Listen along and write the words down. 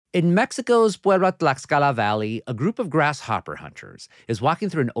In Mexico's Puebla Tlaxcala Valley, a group of grasshopper hunters is walking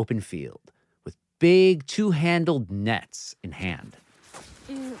through an open field with big two-handled nets in hand.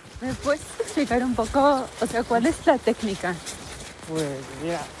 ¿Me puedes explicar un poco, cuál es la técnica? Pues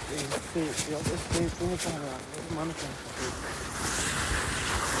mira, yo tengo como las manos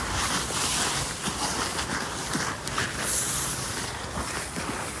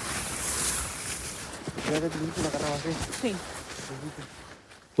Sí.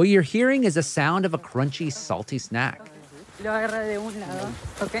 What you're hearing is the sound of a crunchy, salty snack. Lo agarra de un lado,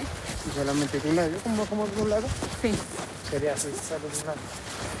 ¿ok? y solamente de un lado. ¿Cómo de un lado? Sí. Sería así, solo de un lado.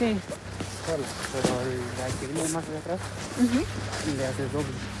 Sí. Solo. Pero el que viene más de atrás, le haces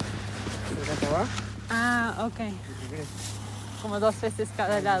doble. ¿Por acá va? Ah, ok. Como 2 veces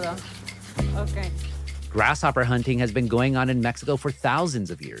cada lado. Ok. Grasshopper hunting has been going on in Mexico for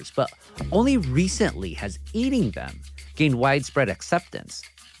thousands of years, but only recently has eating them gained widespread acceptance.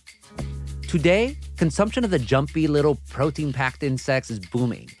 Today, consumption of the jumpy little protein-packed insects is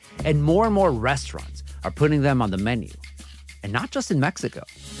booming, and more restaurants are putting them on the menu. And not just in Mexico.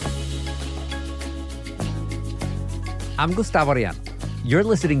 I'm Gustavo Arellano. You're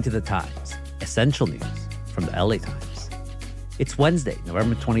listening to The Times, essential news from the LA Times. It's Wednesday,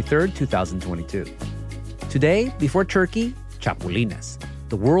 November 23rd, 2022. Today, before turkey, chapulines,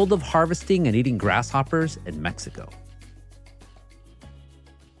 the world of harvesting and eating grasshoppers in Mexico.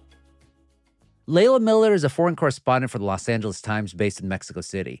 Layla Miller is a foreign correspondent for the Los Angeles Times based in Mexico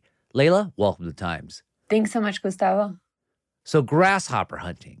City. Layla, welcome to the Times. Thanks so much, Gustavo. So grasshopper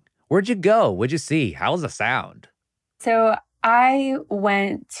hunting. Where'd you go? What'd you see? How was the sound? So I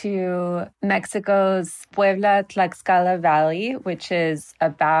went to Mexico's Puebla Tlaxcala Valley, which is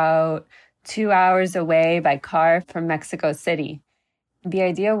about 2 hours away by car from Mexico City. The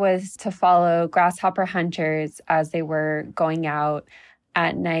idea was to follow grasshopper hunters as they were going out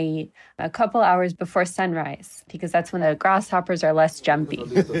at night a couple hours before sunrise, because that's when the grasshoppers are less jumpy.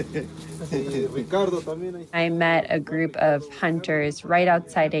 I met a group of hunters right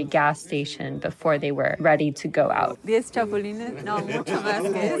outside a gas station before they were ready to go out. 10 chapulines? No, mucho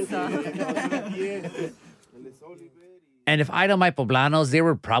más que eso. And if I know my poblanos, they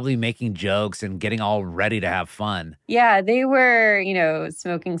were probably making jokes and getting all ready to have fun. Yeah, they were,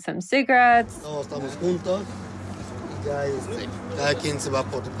 smoking some cigarettes. Todos estamos juntos. Cada quien se va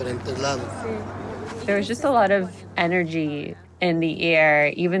por diferentes lados. There was just a lot of energy in the air,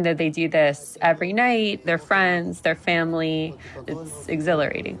 even though they do this every night, their friends, their family. It's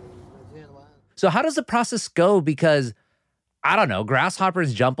exhilarating. So how does the process go? Because, I don't know,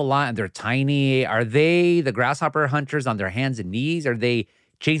 grasshoppers jump a lot and they're tiny. Are they, the grasshopper hunters, on their hands and knees? Are they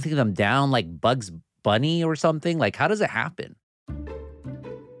chasing them down like Bugs Bunny or something? Like, how does it happen?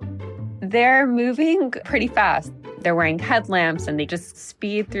 They're moving pretty fast. They're wearing headlamps and they just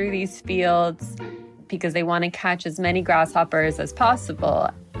speed through these fields because they want to catch as many grasshoppers as possible.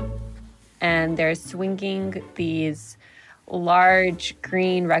 And they're swinging these large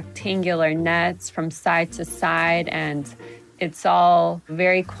green rectangular nets from side to side, and it's all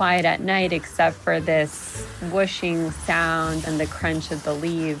very quiet at night except for this whooshing sound and the crunch of the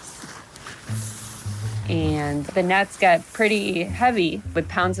leaves. And the nets get pretty heavy with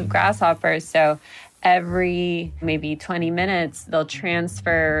pounds of grasshoppers, so every maybe 20 minutes, they'll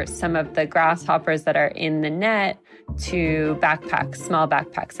transfer some of the grasshoppers that are in the net to backpacks, small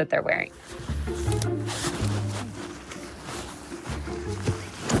backpacks that they're wearing.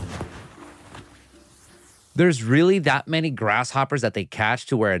 There's really that many grasshoppers that they catch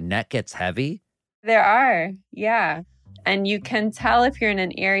to where a net gets heavy? There are, yeah. And you can tell if you're in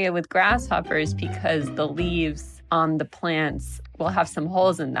an area with grasshoppers because the leaves on the plants will have some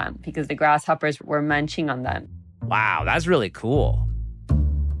holes in them because the grasshoppers were munching on them. Wow, that's really cool.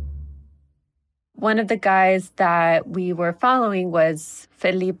 One of the guys that we were following was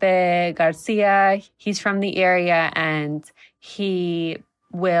Felipe Garcia. He's from the area and he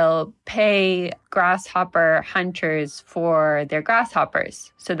will pay grasshopper hunters for their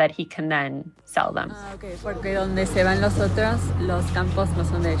grasshoppers so that he can then sell them. Ah, okay, porque donde se van los otros, los campos no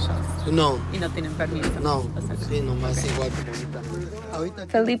son de ellos. No. Y no tienen permiso. No, sí, nomás igual como ahorita.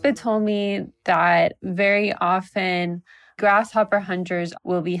 Felipe told me that very often grasshopper hunters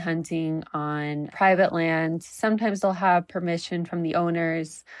will be hunting on private land. Sometimes they'll have permission from the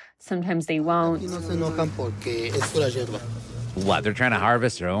owners. Sometimes they won't. Aquí no se enojan porque es pura hierba. What, they're trying to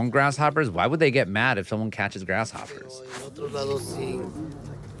harvest their own grasshoppers? Why would they get mad if someone catches grasshoppers? En otros lados sí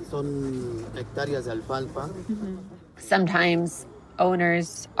son hectáreas de alfalfa. Sometimes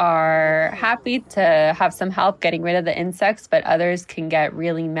owners are happy to have some help getting rid of the insects, but others can get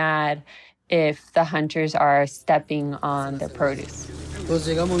really mad if the hunters are stepping on their produce. Pues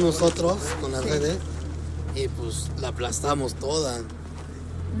llegamos nosotros con las redes y pues la aplastamos toda.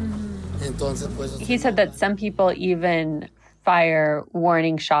 Entonces, pues. He said that some people even fire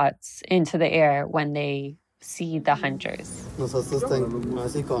warning shots into the air when they see the hunters. Nos asustan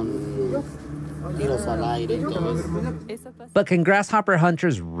así con tiros al aire y todo eso. But can grasshopper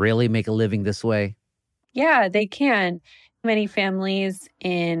hunters really make a living this way? Yeah, they can. Many families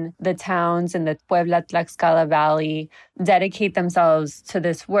in the towns in the Puebla-Tlaxcala Valley dedicate themselves to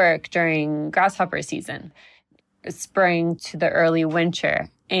this work during grasshopper season, spring to the early winter.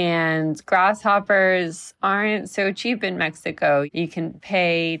 And grasshoppers aren't so cheap in Mexico. You can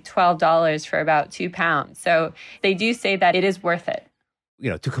pay $12 for about 2 pounds. So they do say that it is worth it. You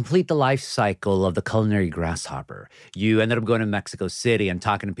know, to complete the life cycle of the culinary grasshopper, you ended up going to Mexico City and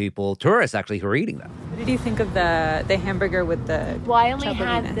talking to people, tourists actually, who are eating them. What did you think of the hamburger with the Well, I only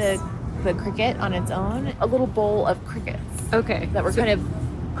had chapulines? the cricket on its own, a little bowl of crickets Okay. that were kind of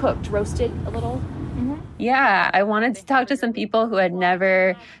cooked, roasted a little. Yeah, I wanted to talk to some people who had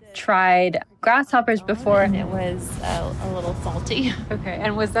never tried grasshoppers before. And it was a little salty. Okay.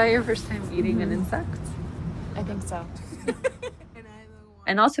 And was that your first time eating an insect? I think so.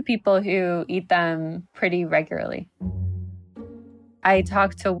 And also people who eat them pretty regularly. I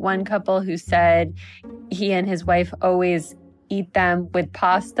talked to one couple who said he and his wife always eat them with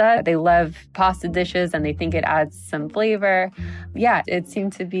pasta. They love pasta dishes and they think it adds some flavor. Yeah, it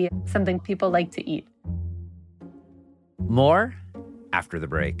seemed to be something people like to eat. More after the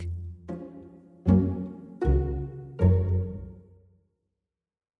break.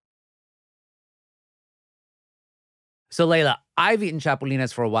 So, Layla, I've eaten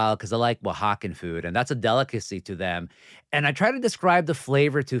chapulines for a while because I like Oaxacan food, and that's a delicacy to them. And I try to describe the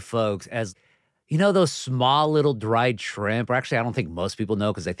flavor to folks as, you know, those small little dried shrimp, or actually, I don't think most people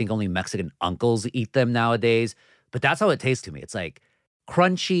know because I think only Mexican uncles eat them nowadays. But that's how it tastes to me. It's like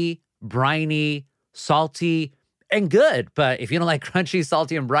crunchy, briny, salty, and good. But if you don't like crunchy,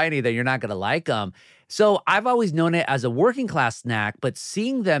 salty, and briny, then you're not going to like them. So I've always known it as a working class snack, but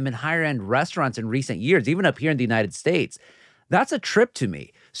seeing them in higher end restaurants in recent years, even up here in the United States, that's a trip to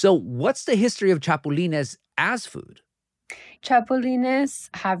me. So what's the history of chapulines as food? Chapulines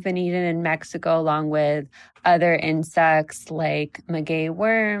have been eaten in Mexico along with other insects like maguey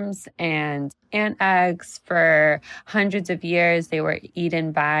worms and ant eggs. For hundreds of years, they were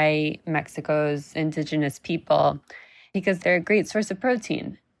eaten by Mexico's indigenous people because they're a great source of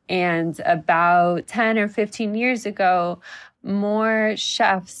protein. And about 10 or 15 years ago, more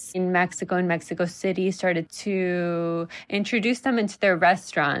chefs in Mexico and Mexico City started to introduce them into their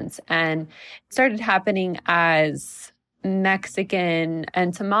restaurants, and it started happening as Mexican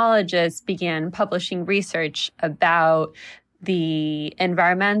entomologists began publishing research about the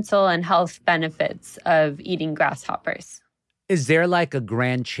environmental and health benefits of eating grasshoppers. Is there like a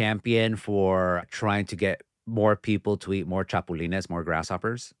grand champion for trying to get more people to eat more chapulines, more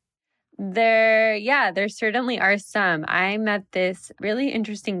grasshoppers? There certainly are some. I met this really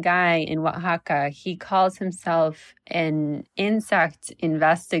interesting guy in Oaxaca. He calls himself an insect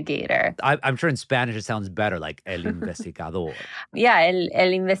investigator. I'm sure in Spanish it sounds better, like el investigador. Yeah,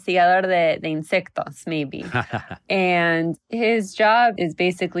 el investigador de insectos, maybe. And his job is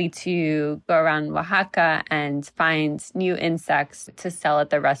basically to go around Oaxaca and find new insects to sell at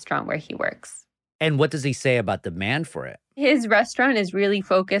the restaurant where he works. And what does he say about demand for it? His restaurant is really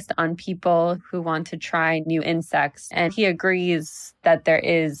focused on people who want to try new insects. And he agrees that there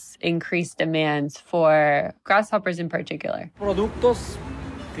is increased demand for grasshoppers in particular. Productos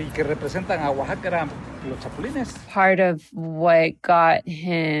que representan a Oaxaca eran los chapulines. Part of what got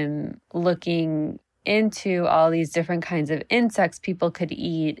him looking into all these different kinds of insects people could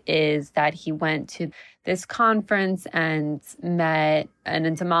eat is that he went to this conference and met an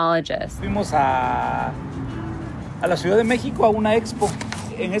entomologist. Fuimos a la Ciudad de México a una expo.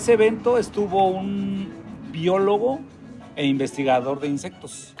 En ese evento estuvo un biólogo e investigador de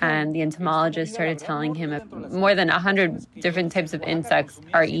insectos. And the entomologist started telling him more than 100 different types of insects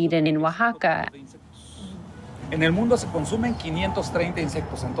are eaten in Oaxaca. En el mundo se consumen 530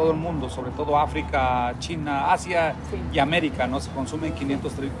 insectos en todo el mundo, sobre todo África, China, Asia y América, ¿no? Se consumen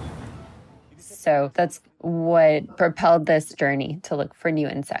 530. So that's what propelled this journey to look for new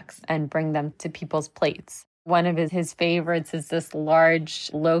insects and bring them to people's plates. One of his favorites is this large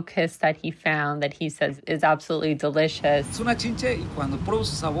locust that he found that he says is absolutely delicious. Es una chinche y cuando pruebo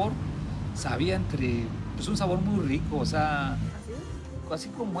su sabor, sabía pues un sabor muy rico, o sea, así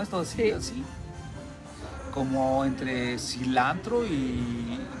como esto, así. Como entre cilantro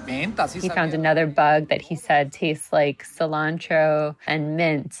y menta. He found another bug that he said tastes like cilantro and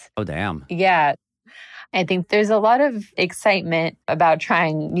mint. Oh, damn. Yeah. I think there's a lot of excitement about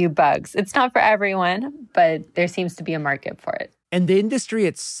trying new bugs. It's not for everyone, but there seems to be a market for it. And the industry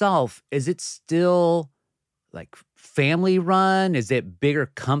itself, is it still like family run? Is it bigger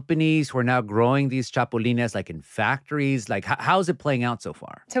companies who are now growing these chapulines like in factories? Like how is it playing out so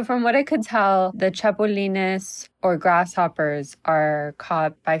far? So from what I could tell, the chapulines or grasshoppers are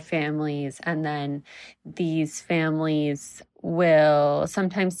caught by families, and then these families will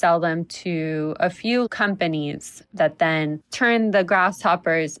sometimes sell them to a few companies that then turn the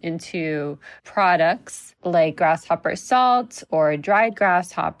grasshoppers into products like grasshopper salt or dried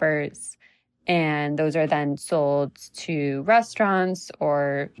grasshoppers. And those are then sold to restaurants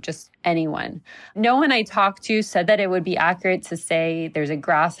or just anyone. No one I talked to said that it would be accurate to say there's a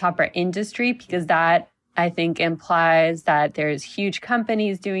grasshopper industry, because that, I think, implies that there's huge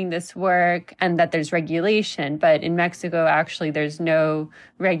companies doing this work and that there's regulation. But in Mexico, actually, there's no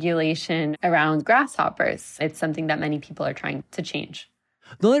regulation around grasshoppers. It's something that many people are trying to change.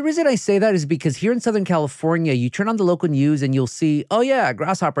 The only reason I say that is because here in Southern California, you turn on the local news and you'll see, oh yeah,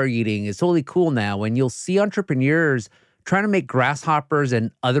 grasshopper eating is totally cool now. And you'll see entrepreneurs trying to make grasshoppers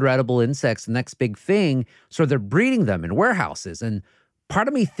and other edible insects the next big thing. So they're breeding them in warehouses. And part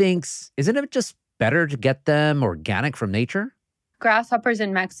of me thinks, isn't it just better to get them organic from nature? Grasshoppers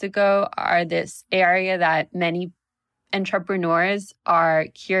in Mexico are this area that many entrepreneurs are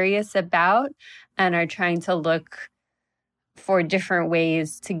curious about and are trying to look for different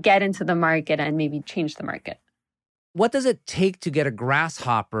ways to get into the market and maybe change the market. What does it take to get a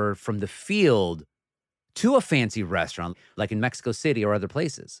grasshopper from the field to a fancy restaurant, like in Mexico City or other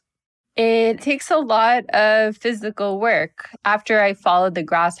places? It takes a lot of physical work. After I followed the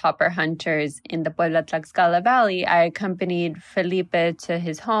grasshopper hunters in the Puebla-Tlaxcala Valley, I accompanied Felipe to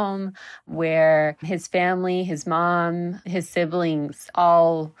his home where his family, his mom, his siblings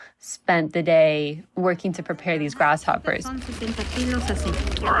all spent the day working to prepare these grasshoppers. Son 60 kilos así.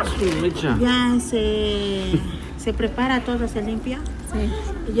 Ya se prepara todo, se limpia. Sí.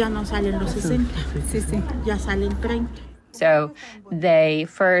 Ya no salen los 60. Sí. Ya salen 30. So they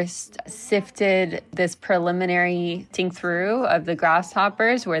first sifted this preliminary through of the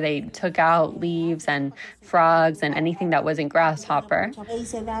grasshoppers where they took out leaves and frogs and anything that wasn't grasshopper.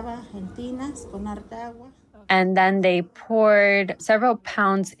 And then they poured several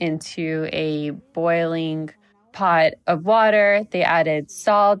pounds into a boiling pot of water. They added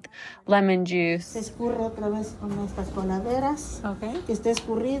salt, lemon juice. Se escurre otra vez con estas coladeras. Okay. Que esté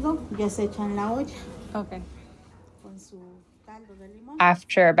escurrido, ya se echa en la olla. Okay.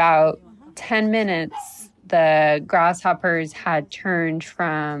 After about 10 minutes, the grasshoppers had turned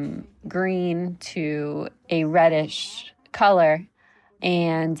from green to a reddish color.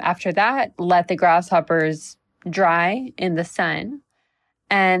 And after that, let the grasshoppers dry in the sun.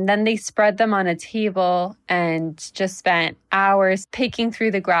 And then they spread them on a table and just spent hours picking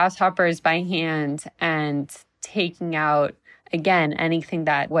through the grasshoppers by hand and taking out, again, anything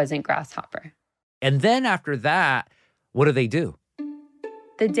that wasn't grasshopper. And then after that, what do they do?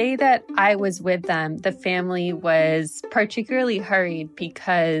 The day that I was with them, the family was particularly hurried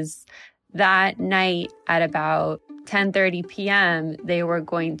because that night at about 10:30 p.m., they were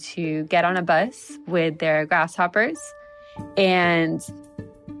going to get on a bus with their grasshoppers and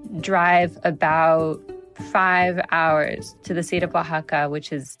drive about 5 hours to the state of Oaxaca,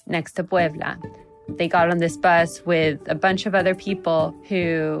 which is next to Puebla. They got on this bus with a bunch of other people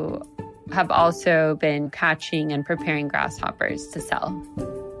who have also been catching and preparing grasshoppers to sell.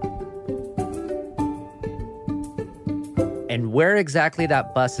 And where exactly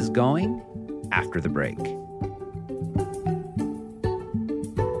that bus is going? After the break.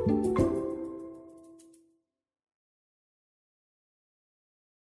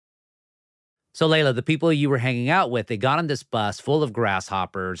 So, Layla, the people you were hanging out with, they got on this bus full of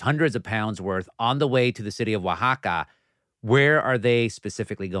grasshoppers, hundreds of pounds worth, on the way to the city of Oaxaca. Where are they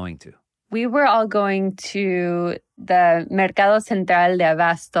specifically going to? We were all going to the Mercado Central de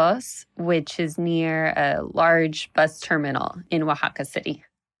Abastos, which is near a large bus terminal in Oaxaca City.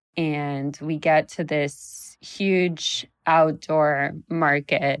 And we get to this huge outdoor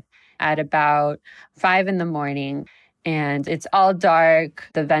market at about 5 a.m. And it's all dark.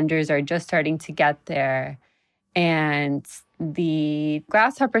 The vendors are just starting to get there. And the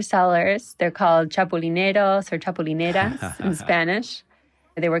grasshopper sellers, they're called chapulineros or chapulineras in Spanish.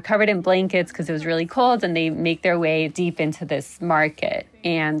 They were covered in blankets because it was really cold, and they make their way deep into this market.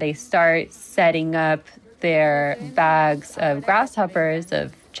 And they start setting up their bags of grasshoppers,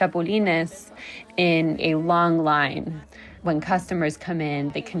 of chapulines, in a long line. When customers come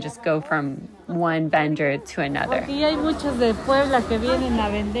in, they can just go from one vendor to another. Aquí hay muchos de Puebla que vienen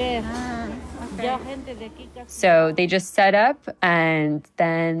a vender. So they just set up and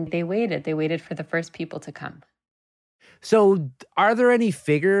then they waited. They waited for the first people to come. So are there any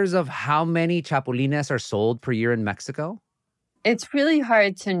figures of how many chapulines are sold per year in Mexico? It's really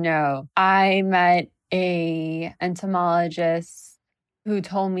hard to know. I met an entomologist who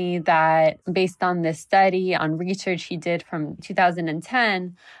told me that based on this study, on research he did from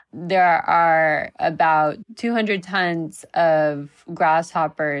 2010, there are about 200 tons of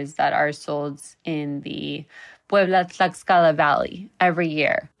grasshoppers that are sold in the Puebla-Tlaxcala Valley every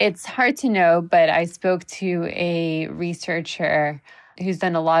year. It's hard to know, but I spoke to a researcher who's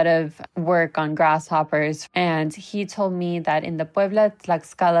done a lot of work on grasshoppers, and he told me that in the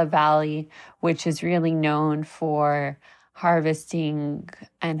Puebla-Tlaxcala Valley, which is really known for harvesting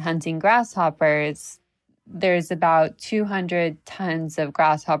and hunting grasshoppers, there's about 200 tons of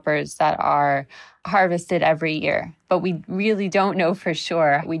grasshoppers that are harvested every year. But we really don't know for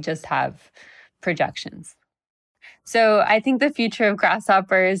sure. We just have projections. So I think the future of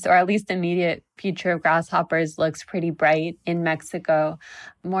grasshoppers, or at least immediate future of grasshoppers, looks pretty bright in Mexico.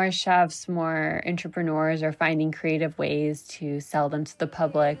 More chefs, more entrepreneurs are finding creative ways to sell them to the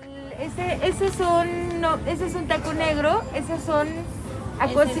public. Ese es un taco negro, esos son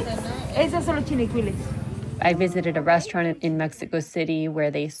los chinicuiles. I visited a restaurant in Mexico City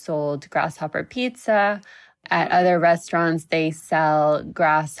where they sold grasshopper pizza. At other restaurants, they sell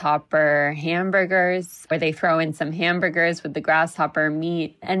grasshopper hamburgers, where they throw in some hamburgers with the grasshopper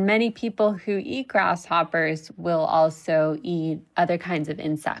meat. And many people who eat grasshoppers will also eat other kinds of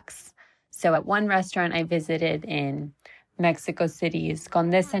insects. So at one restaurant I visited in Mexico City's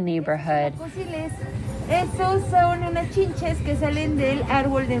Condesa neighborhood, Esos son unas chinches que salen del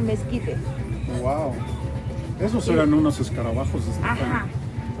árbol del mezquite. Wow. Esos eran unos escarabajos de este Ajá.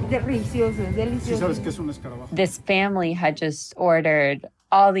 Deliciosos, deliciosos. ¿Sí sabes qué es un escarabajo? this family had just ordered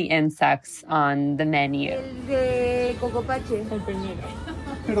all the insects on the menu. El de cocopache. El peñero.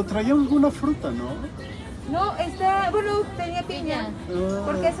 Pero traía alguna fruta, ¿no? No, tenía piña.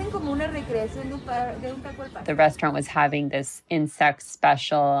 Porque hacen como una recreación de un taco al pastor. The restaurant was having this insect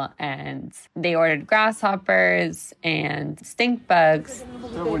special, and they ordered grasshoppers and stink bugs.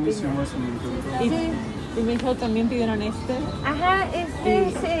 Está buenísimo eso, me encantó. Y mi hijo también pidieron este. Ajá,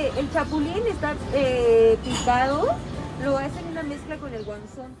 el chapulín está picado. Lo hacen una mezcla con el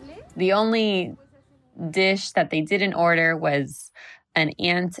guanzontle. The only dish that they didn't order was an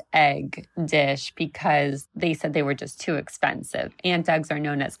ant egg dish because they said they were just too expensive. Ant eggs are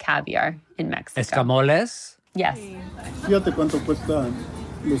known as caviar in Mexico. Escamoles? Yes. Fíjate cuánto cuestan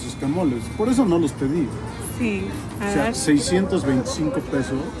los escamoles. Por eso no los pedí. Sí. O sea, 625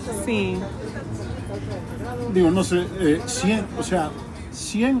 pesos. Sí. Digo, no sé, 100, o sea,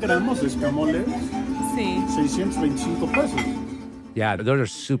 100 gramos de escamoles, Sí. 625 pesos. Yeah, those are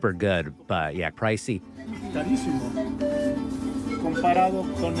super good, but yeah, pricey. Carísimo. Comparado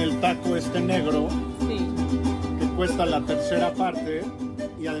con el taco negro, Sí. que cuesta la tercera parte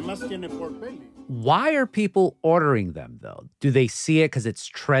y además tiene pork belly. Why are people ordering them, though? Do they see it because it's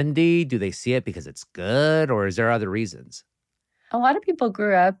trendy? Do they see it because it's good? Or is there other reasons? A lot of people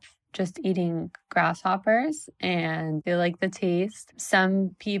grew up just eating grasshoppers and they like the taste.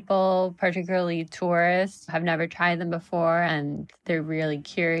 Some people, particularly tourists, have never tried them before and they're really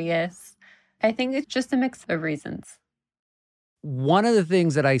curious. I think it's just a mix of reasons. One of the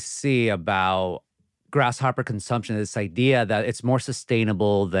things that I see about grasshopper consumption is this idea that it's more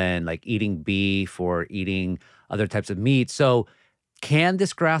sustainable than like eating beef or eating other types of meat. So can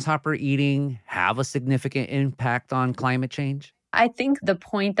this grasshopper eating have a significant impact on climate change? I think the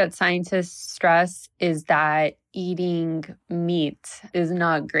point that scientists stress is that eating meat is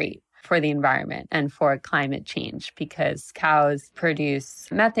not great for the environment and for climate change because cows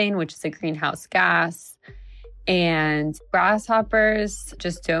produce methane, which is a greenhouse gas, and grasshoppers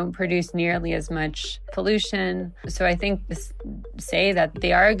just don't produce nearly as much pollution. So I think say that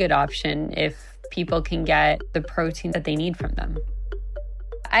they are a good option if people can get the protein that they need from them.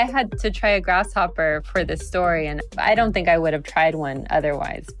 I had to try a grasshopper for this story, and I don't think I would have tried one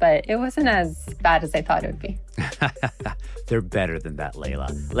otherwise, but it wasn't as bad as I thought it would be. They're better than that, Leila.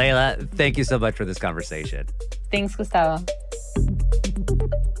 Leila, thank you so much for this conversation. Thanks, Gustavo.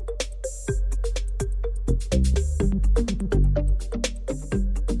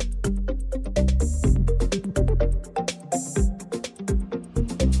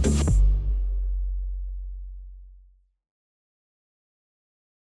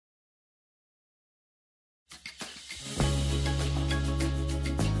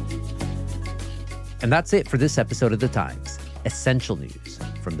 And that's it for this episode of The Times, Essential News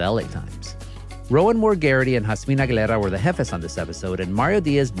from the LA Times. Rowan Moore Garrity and Jasmine Aguilera were the jefes on this episode, and Mario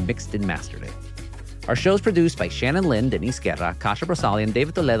Diaz mixed and mastered it. Our show is produced by Shannon Lynn, Denise Guerra, Kasha Brosalian,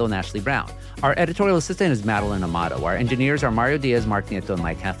 David Toledo, and Ashley Brown. Our editorial assistant is Madeline Amato. Our engineers are Mario Diaz, Mark Nieto, and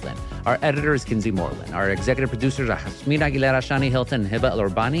Mike Heflin. Our editor is Kinsey Moreland. Our executive producers are Jasmine Aguilera, Shani Hilton, and Hiba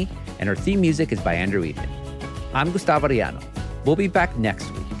El-Urbani. And our theme music is by Andrew Eaton. I'm Gustavo Arellano. We'll be back next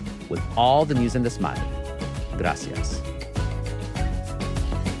week with all the news in this matter. Gracias.